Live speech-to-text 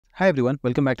Hi everyone,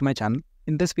 welcome back to my channel.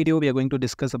 In this video, we are going to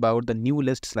discuss about the new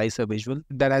list slicer visual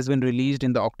that has been released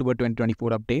in the October 2024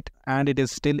 update, and it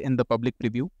is still in the public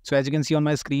preview. So as you can see on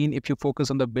my screen, if you focus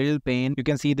on the build pane, you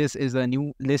can see this is a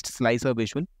new list slicer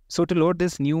visual. So to load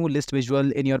this new list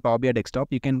visual in your Power BI desktop,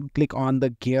 you can click on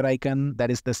the gear icon, that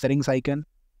is the settings icon.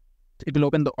 It will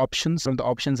open the options from the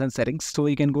options and settings. So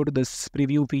you can go to this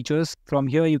preview features. From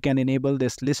here, you can enable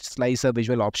this list slicer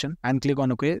visual option and click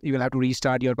on OK. You will have to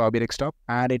restart your Power BI desktop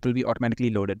and it will be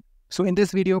automatically loaded. So in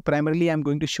this video, primarily, I'm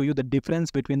going to show you the difference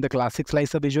between the classic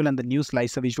slicer visual and the new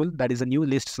slicer visual, that is a new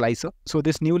list slicer. So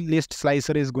this new list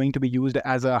slicer is going to be used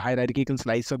as a hierarchical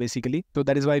slicer basically. So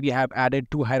that is why we have added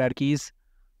two hierarchies.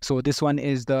 So this one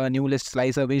is the new list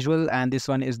slicer visual and this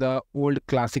one is the old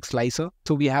classic slicer.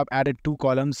 So we have added two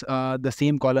columns, the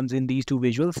same columns in these two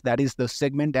visuals, that is the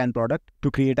segment and product, to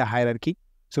create a hierarchy.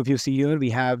 So if you see here, we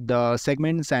have the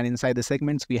segments and inside the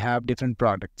segments, we have different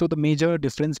products. So the major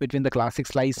difference between the classic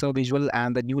slicer visual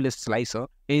and the new list slicer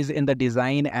is in the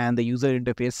design and the user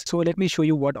interface. So let me show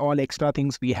you what all extra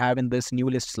things we have in this new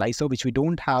list slicer, which we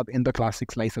don't have in the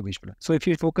classic slicer visual. So if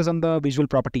you focus on the visual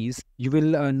properties, you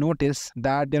will notice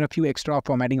that there are a few extra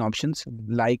formatting options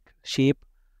like shape,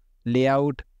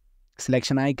 layout,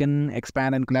 selection icon,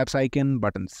 expand and collapse icon,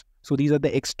 buttons. So these are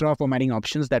the extra formatting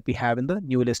options that we have in the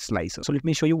new list slicer. So let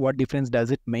me show you what difference does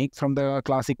it make from the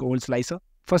classic old slicer.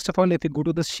 First of all, if you go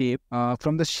to the shape,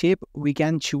 from the shape, we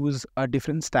can choose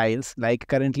different styles. Like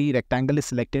currently rectangle is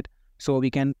selected. So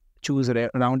we can choose a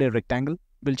rounded rectangle.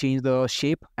 We'll change the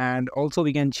shape, and also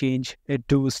we can change it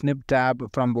to snip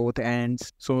tab from both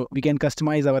ends. So we can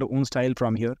customize our own style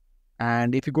from here.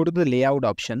 And if you go to the layout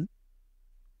option,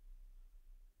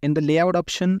 in the layout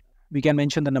option, we can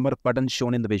mention the number of buttons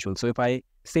shown in the visual. So if I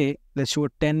say, let's show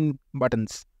 10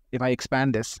 buttons. If I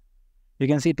expand this, you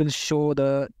can see it will show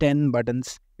the 10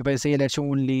 buttons. If I say, let's show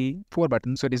only 4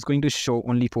 buttons, so it is going to show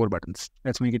only 4 buttons.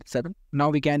 Let's make it 7.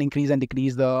 Now we can increase and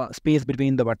decrease the space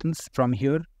between the buttons from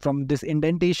here. From this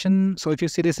indentation, so if you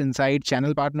see this inside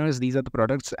channel partners, these are the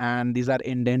products and these are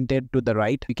indented to the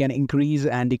right. We can increase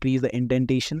and decrease the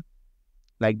indentation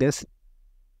like this.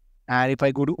 And if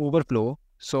I go to overflow,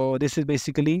 so this is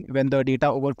basically when the data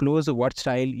overflows, what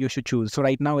style you should choose. So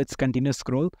right now it's continuous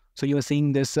scroll. So you're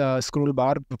seeing this scroll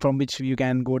bar from which you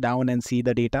can go down and see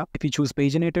the data. If you choose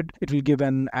paginated, it will give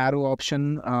an arrow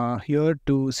option here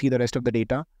to see the rest of the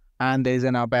data. And there's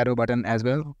an up arrow button as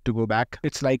well to go back.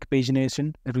 It's like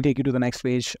pagination. It will take you to the next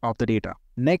page of the data.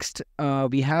 Next,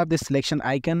 we have this selection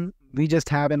icon. We just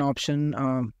have an option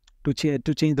to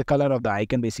change the color of the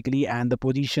icon basically and the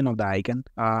position of the icon,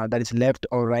 that is left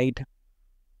or right.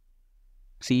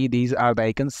 See, these are the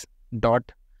icons,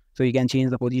 dot. So you can change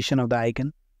the position of the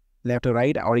icon, left or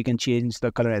right, or you can change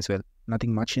the color as well.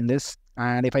 Nothing much in this.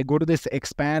 And if I go to this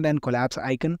expand and collapse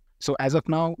icon, so as of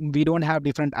now, we don't have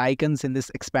different icons in this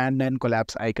expand and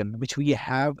collapse icon, which we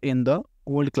have in the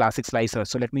old classic slicer.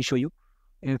 So let me show you.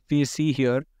 If we see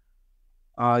here,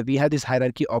 we have this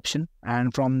hierarchy option,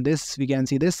 and from this we can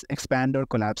see this expand or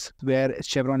collapse where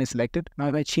chevron is selected. Now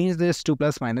if I change this to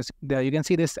plus minus, there you can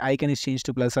see this icon is changed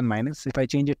to plus and minus. If I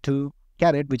change it to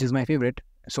caret, which is my favorite,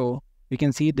 so you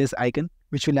can see this icon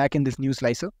which we lack in this new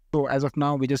slicer. So as of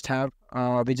now, we just have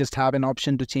an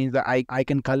option to change the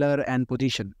icon color and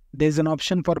position. There's an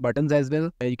option for buttons as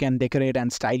well. You can decorate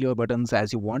and style your buttons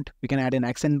as you want. We can add an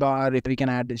accent bar, if we can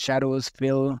add shadows,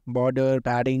 fill, border,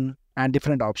 padding, and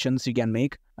different options you can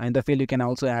make. In the fill, you can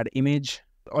also add image.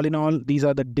 All in all, these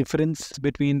are the difference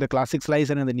between the classic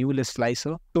slicer and the new list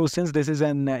slicer. So since this is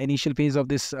an initial phase of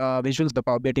this visuals, the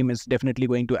Power BI team is definitely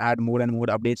going to add more and more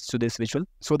updates to this visual.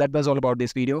 So that was all about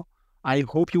this video. I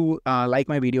hope you like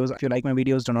my videos. If you like my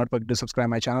videos, do not forget to subscribe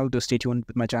my channel to stay tuned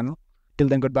with my channel. Till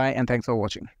then, goodbye and thanks for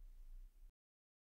watching.